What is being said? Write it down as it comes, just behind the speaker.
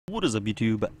What is up,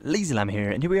 YouTube? LazeeLlama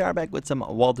here, and here we are back with some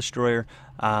Wall Destroyer.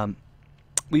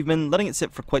 We've been letting it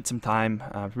sit for quite some time,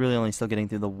 really only still getting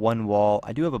through the one wall.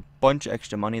 I do have a bunch of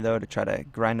extra money though to try to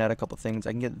grind out a couple things.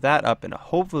 I can get that up and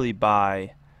hopefully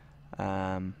buy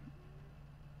every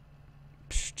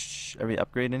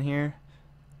upgrade in here.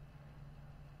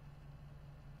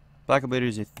 Black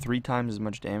Ablators are 3 times as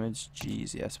much damage.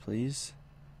 Jeez, yes please.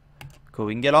 Cool,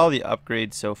 we can get all the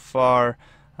upgrades so far.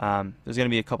 There's going to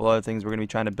be a couple other things we're going to be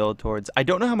trying to build towards. I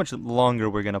don't know how much longer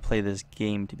we're going to play this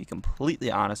game, to be completely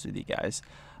honest with you guys.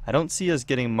 I don't see us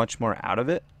getting much more out of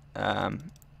it.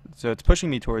 So it's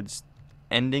pushing me towards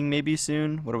ending maybe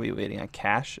soon. What are we waiting on?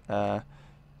 Cash? Will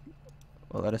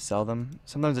let us sell them.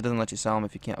 Sometimes it doesn't let you sell them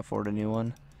if you can't afford a new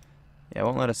one. Yeah, it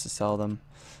won't let us sell them.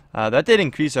 That did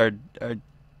increase our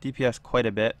DPS quite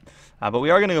a bit. But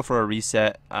we are going to go for a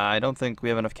reset. I don't think we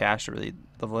have enough cash to really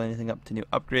level anything up to new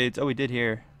upgrades. Oh, we did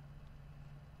here.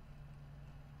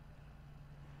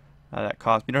 That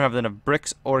cost. We don't have enough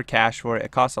bricks or cash for it.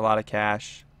 It costs a lot of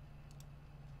cash.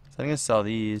 So I'm going to sell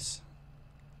these.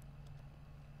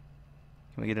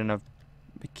 Can we get enough?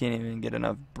 We can't even get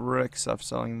enough bricks off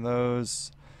selling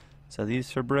those. Sell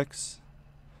these for bricks.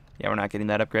 Yeah, we're not getting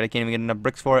that upgrade. I can't even get enough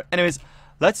bricks for it. Anyways,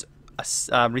 let's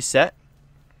reset.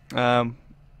 The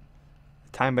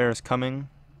time bearer is coming.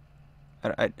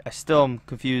 I still am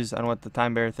confused on what the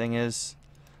time bearer thing is.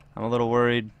 I'm a little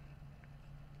worried.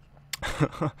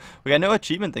 We got no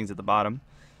achievement things at the bottom.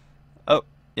 Oh,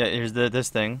 yeah, here's this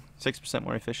thing. 6%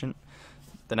 more efficient.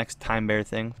 The next time bearer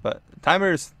thing. But time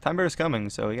bearer's coming,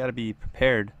 so we gotta be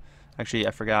prepared. Actually,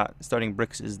 I forgot. Starting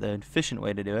bricks is the efficient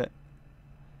way to do it.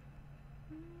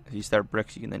 If you start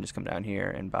bricks, you can then just come down here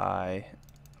and buy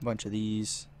a bunch of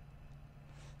these.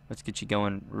 Let's get you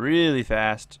going really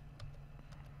fast.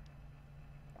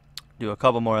 Do a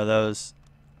couple more of those.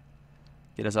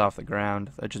 Get us off the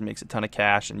ground. That just makes a ton of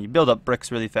cash, and you build up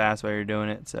bricks really fast while you're doing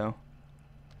it. So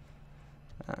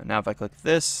now if I click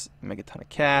this, make a ton of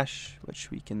cash, which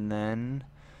we can then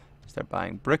start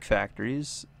buying brick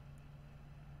factories,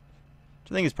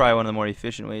 which I think is probably one of the more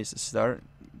efficient ways to start.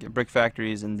 Get brick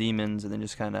factories and demons, and then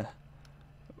just kind of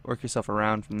work yourself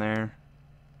around from there.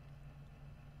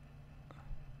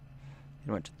 Get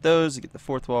a bunch of those to get the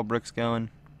 4th wall bricks going.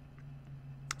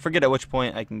 Forget at which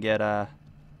point I can get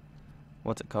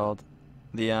what's it called,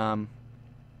 the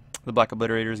black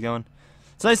obliterators going.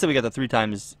 It's nice that we got the 3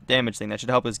 times damage thing. That should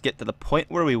help us get to the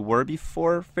point where we were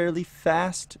before fairly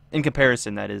fast, in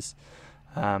comparison, that is.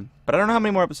 But I don't know how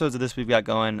many more episodes of this we've got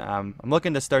going. I'm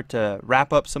looking to start to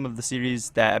wrap up some of the series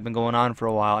that have been going on for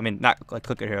a while. I mean, not like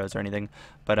Clicker Heroes or anything,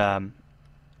 but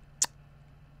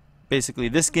basically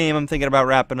this game I'm thinking about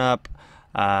wrapping up.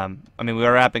 I mean, we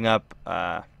are wrapping up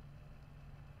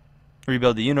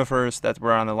Rebuild the Universe.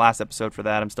 We're on the last episode for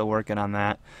that. I'm still working on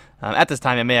that. At this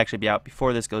time, it may actually be out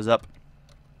before this goes up.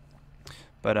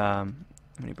 But how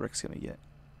many bricks can we get?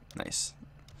 Nice.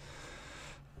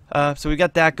 So we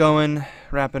got that going,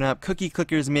 wrapping up. Cookie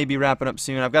Clickers may be wrapping up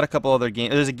soon. I've got a couple other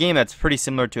games. There's a game that's pretty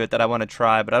similar to it that I want to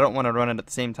try, but I don't want to run it at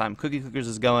the same time. Cookie Clickers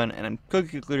is going, and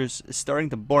Cookie Clickers is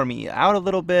starting to bore me out a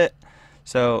little bit.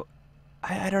 So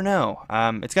I don't know.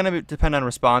 It's going to depend on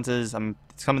responses.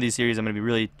 Some of these series I'm going to be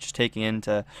really just taking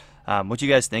into what you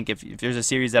guys think. If there's a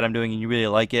series that I'm doing and you really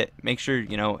like it, make sure,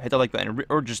 you know, hit the like button,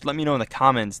 or just let me know in the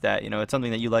comments that, you know, it's something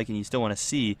that you like and you still want to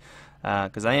see,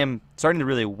 because I am starting to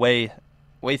really weigh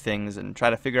things and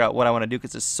try to figure out what I want to do,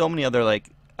 because there's so many other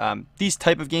like these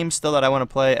type of games still that I want to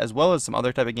play, as well as some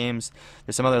other type of games.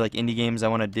 There's some other like indie games I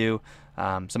want to do,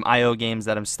 some IO games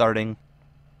that I'm starting.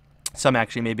 Some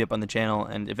actually may be up on the channel,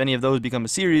 and if any of those become a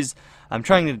series, I'm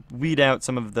trying to weed out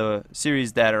some of the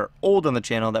series that are old on the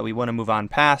channel that we want to move on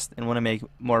past and want to make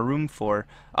more room for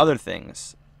other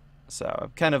things. So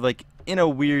I'm kind of like in a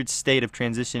weird state of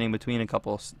transitioning between a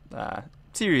couple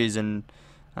series, and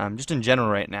just in general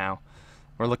right now,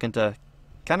 we're looking to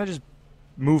kind of just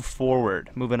move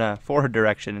in a forward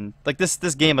direction. And like this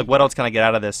game, like what else can I get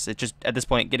out of this? It's just at this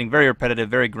point getting very repetitive,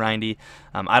 very grindy.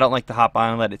 I don't like to hop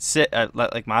on and let it sit,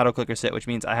 let like my auto clicker sit, which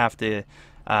means I have to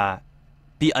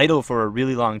be idle for a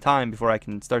really long time before I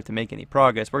can start to make any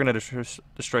progress. We're gonna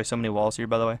destroy so many walls here,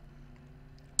 by the way,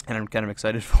 and I'm kind of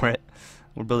excited for it.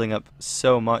 We're building up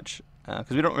so much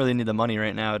because we don't really need the money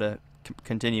right now to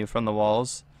continue from the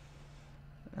walls.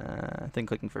 I think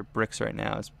clicking for bricks right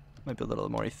now might be a little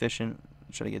more efficient.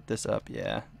 Try to get this up.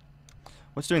 Yeah.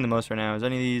 What's doing the most right now? Is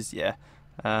any of these? Yeah.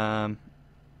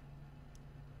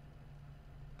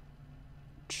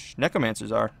 Necromancers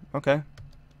are. Okay.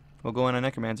 We'll go in on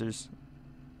necromancers.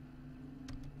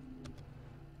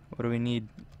 What do we need?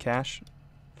 Cash?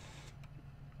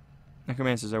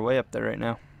 Necromancers are way up there right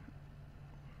now.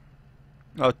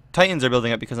 Oh, Titans are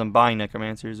building up because I'm buying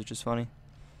Necromancers, which is funny.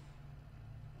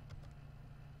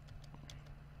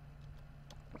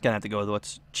 Gonna have to go with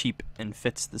what's cheap and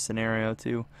fits the scenario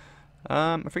too.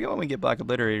 I forget when we get Black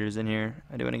Obliterators in here.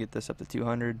 I do want to get this up to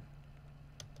 200.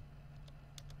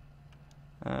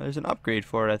 There's an upgrade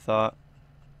for it, I thought.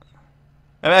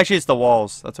 Actually, it's the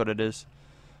walls. That's what it is.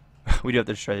 We do have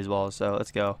to destroy these walls, so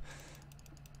let's go.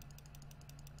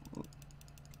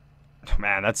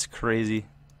 Man, that's crazy.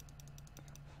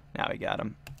 Now we got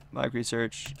him. Black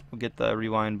Research. We'll get the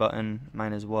rewind button.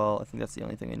 Mine as well. I think that's the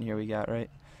only thing in here we got, right?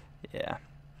 Yeah.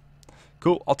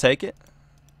 Cool. I'll take it.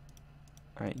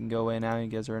 Alright, you can go away now. You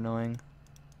guys are annoying.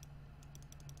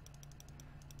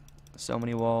 So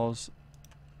many walls.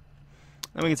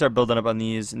 Then we can start building up on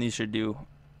these, and these should do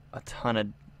a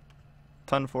ton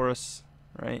for us,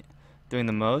 right? Doing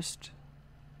the most.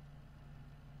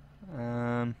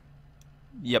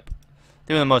 Yep.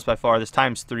 Doing the most by far. This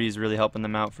 ×3 is really helping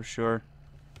them out for sure.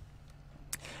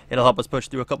 It'll help us push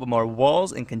through a couple more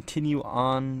walls and continue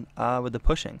on with the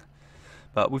pushing.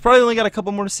 But we've probably only got a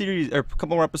couple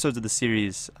more episodes of the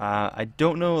series. I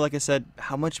don't know, like I said,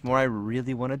 how much more I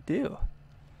really want to do.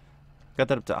 Got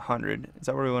that up to 100. Is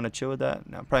that where we want to chill with that?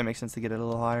 No, probably makes sense to get it a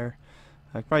little higher.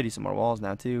 I could probably do some more walls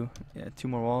now too. Yeah, 2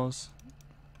 more walls.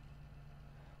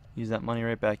 Use that money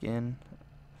right back in.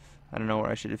 I don't know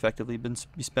where I should effectively be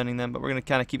spending them, but we're going to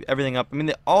kind of keep everything up. I mean,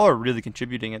 they all are really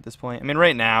contributing at this point. I mean,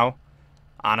 right now,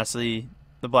 honestly,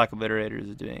 the Black Obliterators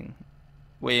is doing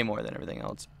way more than everything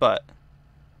else. But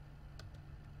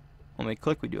when we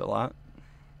click, we do a lot.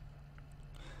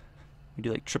 We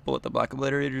do like triple what the Black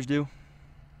Obliterators do.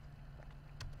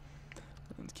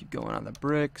 Let's keep going on the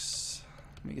bricks.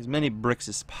 Make as many bricks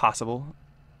as possible.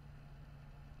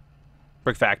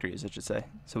 Brick factories, I should say,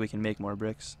 so we can make more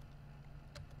bricks.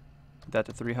 Put that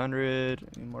to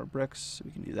 300. Need more bricks.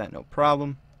 We can do that, no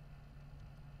problem.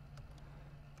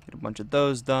 Get a bunch of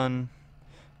those done.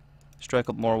 Strike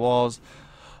up more walls.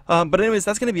 But anyways,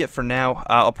 that's going to be it for now.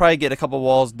 I'll probably get a couple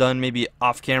walls done, maybe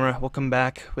off camera. We'll come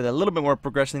back with a little bit more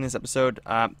progression in this episode.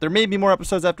 There may be more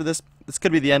episodes after this. This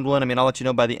could be the end one. I mean, I'll let you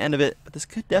know by the end of it. But this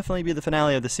could definitely be the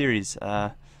finale of the series.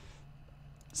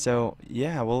 So,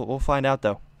 yeah, we'll find out,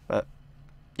 though. But,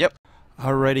 yep.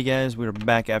 Alrighty, guys. We're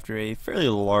back after a fairly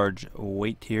large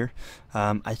wait here.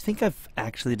 I think I've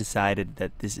actually decided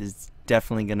that this is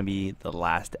definitely going to be the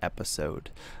last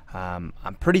episode. I'm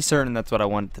pretty certain that's what I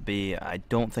want it to be. I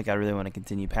don't think I really want to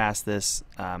continue past this.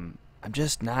 I'm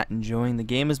just not enjoying the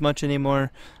game as much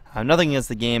anymore. Nothing against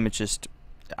the game, it's just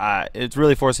it's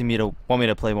really forcing me to want me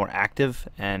to play more active,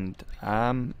 and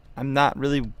I'm not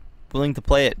really willing to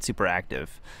play it super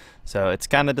active. So it's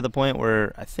kind of to the point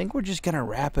where I think we're just gonna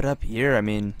wrap it up here. I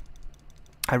mean,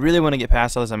 I really want to get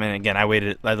past all this. I mean, again, I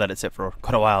let it sit for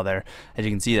quite a while there. As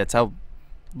you can see, that's how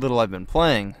little I've been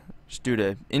playing, just due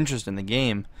to interest in the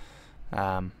game.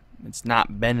 It's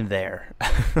not been there.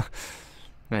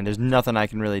 Man, there's nothing I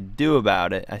can really do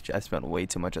about it. I spent way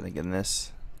too much, I think, in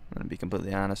this. I'm gonna be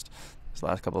completely honest. These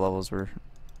last couple levels were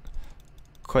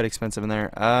quite expensive in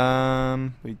there.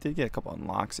 We did get a couple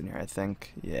unlocks in here, I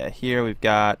think. Yeah, here we've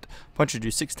got Puncher do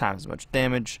 6 times as much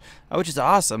damage, which is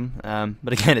awesome.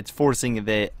 But again, it's forcing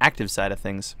the active side of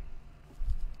things.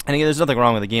 And again, there's nothing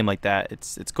wrong with a game like that.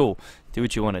 It's cool. Do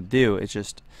what you want to do. It's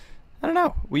just, I don't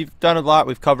know. We've done a lot.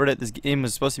 We've covered it. This game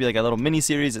was supposed to be like a little mini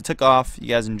series. It took off. You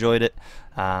guys enjoyed it.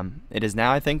 It is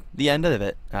now, I think, the end of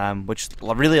it, which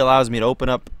really allows me to open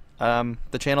up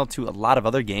the channel to a lot of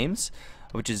other games,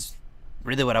 which is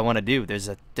really what I want to do. There's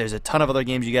a ton of other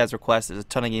games you guys request. There's a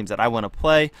ton of games that I want to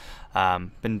play.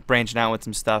 Been branching out with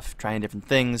some stuff, trying different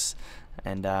things,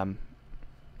 and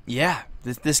yeah,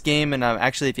 this game. And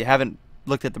actually, if you haven't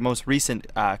looked at the most recent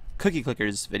Cookie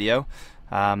Clickers video,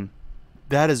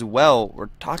 that as well, we're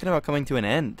talking about coming to an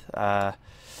end.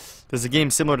 There's a game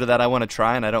similar to that I want to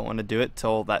try, and I don't want to do it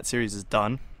till that series is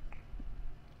done.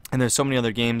 And there's so many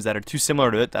other games that are too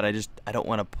similar to it that I don't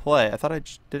want to play. I thought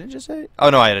did it just say? Oh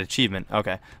no, I had an achievement.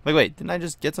 Okay. Like, wait, didn't I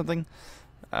just get something?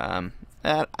 I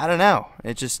don't know.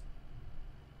 It just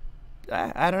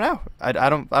I don't know. I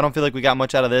don't feel like we got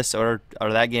much out of this or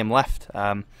that game left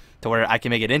to where I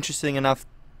can make it interesting enough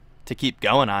to keep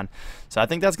going on. So I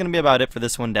think that's going to be about it for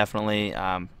this one, definitely.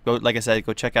 Like I said,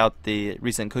 go check out the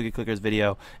recent Cookie Clickers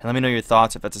video and let me know your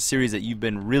thoughts. If that's a series that you've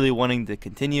been really wanting to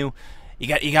continue, you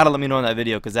got to let me know in that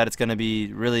video, because it's going to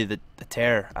be really the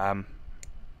tear.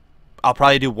 I'll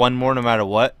probably do one more no matter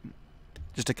what,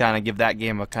 just to kind of give that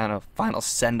game a kind of final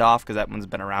send-off, because that one's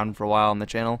been around for a while on the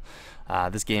channel.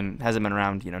 This game hasn't been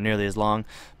around, nearly as long,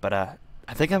 but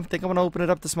I think I'm going to open it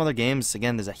up to some other games.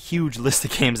 Again, there's a huge list of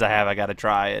games I got to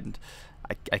try, and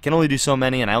I can only do so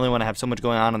many, and I only want to have so much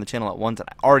going on the channel at once, and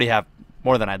I already have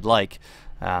more than I'd like.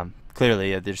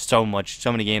 Clearly, there's so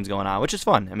many games going on, which is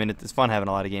fun. I mean, it's fun having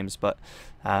a lot of games, but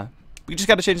we just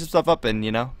got to change some stuff up, and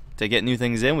to get new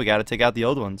things in, we got to take out the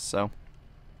old ones. So,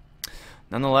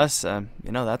 nonetheless,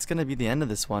 that's going to be the end of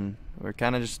this one. We're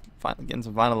kind of just getting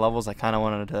some final levels. I kind of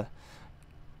wanted to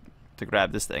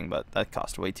grab this thing, but that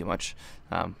cost way too much.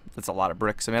 That's a lot of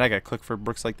bricks. I mean, I got to click for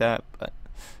bricks like that, but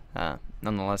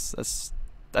nonetheless,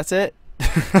 that's it.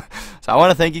 So I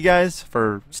want to thank you guys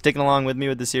for sticking along with me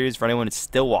with the series. For anyone who's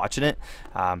still watching it,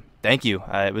 thank you.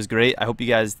 It was great. I hope you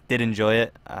guys did enjoy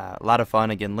it. A lot of fun.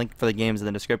 Again, link for the games in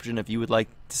the description if you would like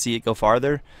to see it go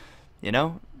farther.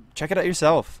 Check it out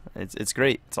yourself. It's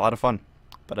great. It's a lot of fun.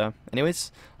 But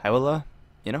anyways, I will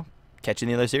catch you in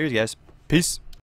the other series, guys. Peace.